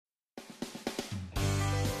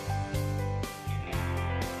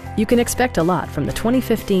You can expect a lot from the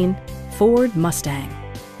 2015 Ford Mustang.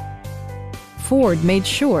 Ford made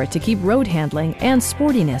sure to keep road handling and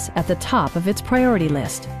sportiness at the top of its priority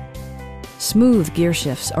list. Smooth gear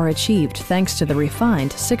shifts are achieved thanks to the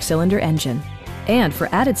refined 6-cylinder engine. And for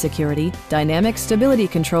added security, dynamic stability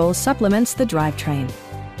control supplements the drivetrain.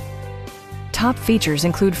 Top features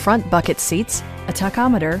include front bucket seats, a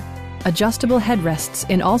tachometer, adjustable headrests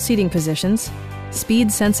in all seating positions,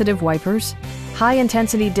 speed-sensitive wipers,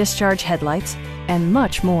 high-intensity discharge headlights, and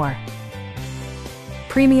much more.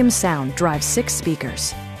 Premium sound drives 6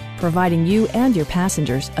 speakers, providing you and your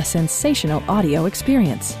passengers a sensational audio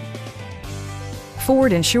experience.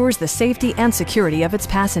 Ford ensures the safety and security of its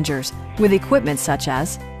passengers with equipment such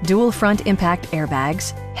as dual front impact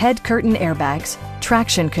airbags, head curtain airbags,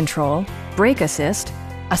 traction control, brake assist,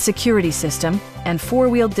 a security system, and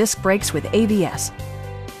 4-wheel disc brakes with ABS.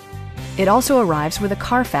 It also arrives with a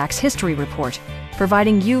Carfax history report,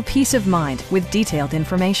 providing you peace of mind with detailed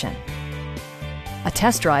information. A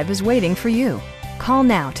test drive is waiting for you. Call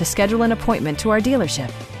now to schedule an appointment to our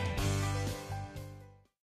dealership.